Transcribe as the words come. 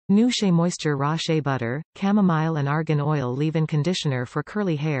New SheaMoisture Raw Shea Butter, Chamomile and Argan Oil Leave-In Conditioner for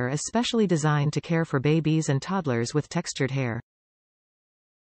curly hair is specially designed to care for babies and toddlers with textured hair.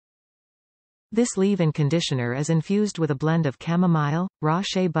 This leave-in conditioner is infused with a blend of chamomile, raw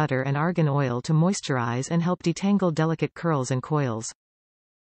shea butter and argan oil to moisturize and help detangle delicate curls and coils.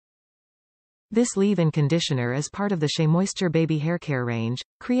 This leave-in conditioner is part of the SheaMoisture Baby hair care range,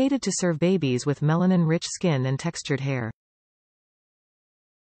 created to serve babies with melanin-rich skin and textured hair.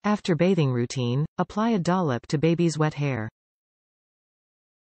 After bathing routine, apply a dollop to baby's wet hair.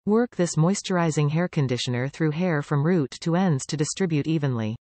 Work this moisturizing hair conditioner through hair from root to ends to distribute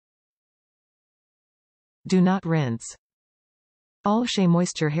evenly. Do not rinse. All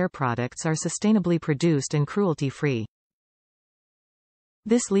SheaMoisture hair products are sustainably produced and cruelty-free.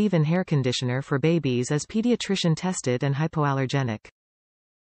 This leave-in hair conditioner for babies is pediatrician-tested and hypoallergenic.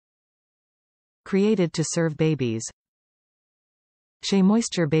 Created to serve babies.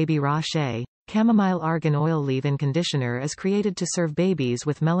 SheaMoisture Baby Raw Shea, Chamomile Argan Oil Leave-In Conditioner is created to serve babies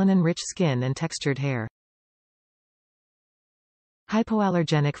with melanin-rich skin and textured hair.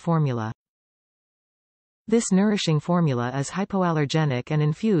 Hypoallergenic formula. This nourishing formula is hypoallergenic and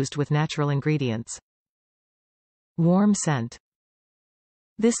infused with natural ingredients. Warm scent.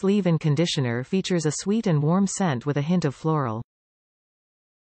 This leave-in conditioner features a sweet and warm scent with a hint of floral.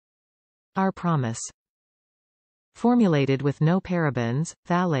 Our promise. Formulated with no parabens,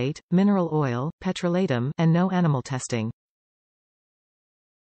 phthalate, mineral oil, petrolatum, and no animal testing.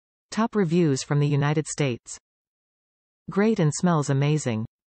 Top reviews from the United States. Great and smells amazing.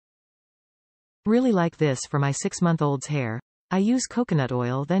 Really like this for my 6-month-old's hair. I use coconut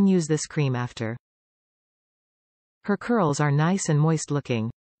oil then use this cream after. Her curls are nice and moist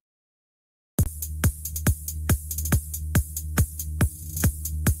looking.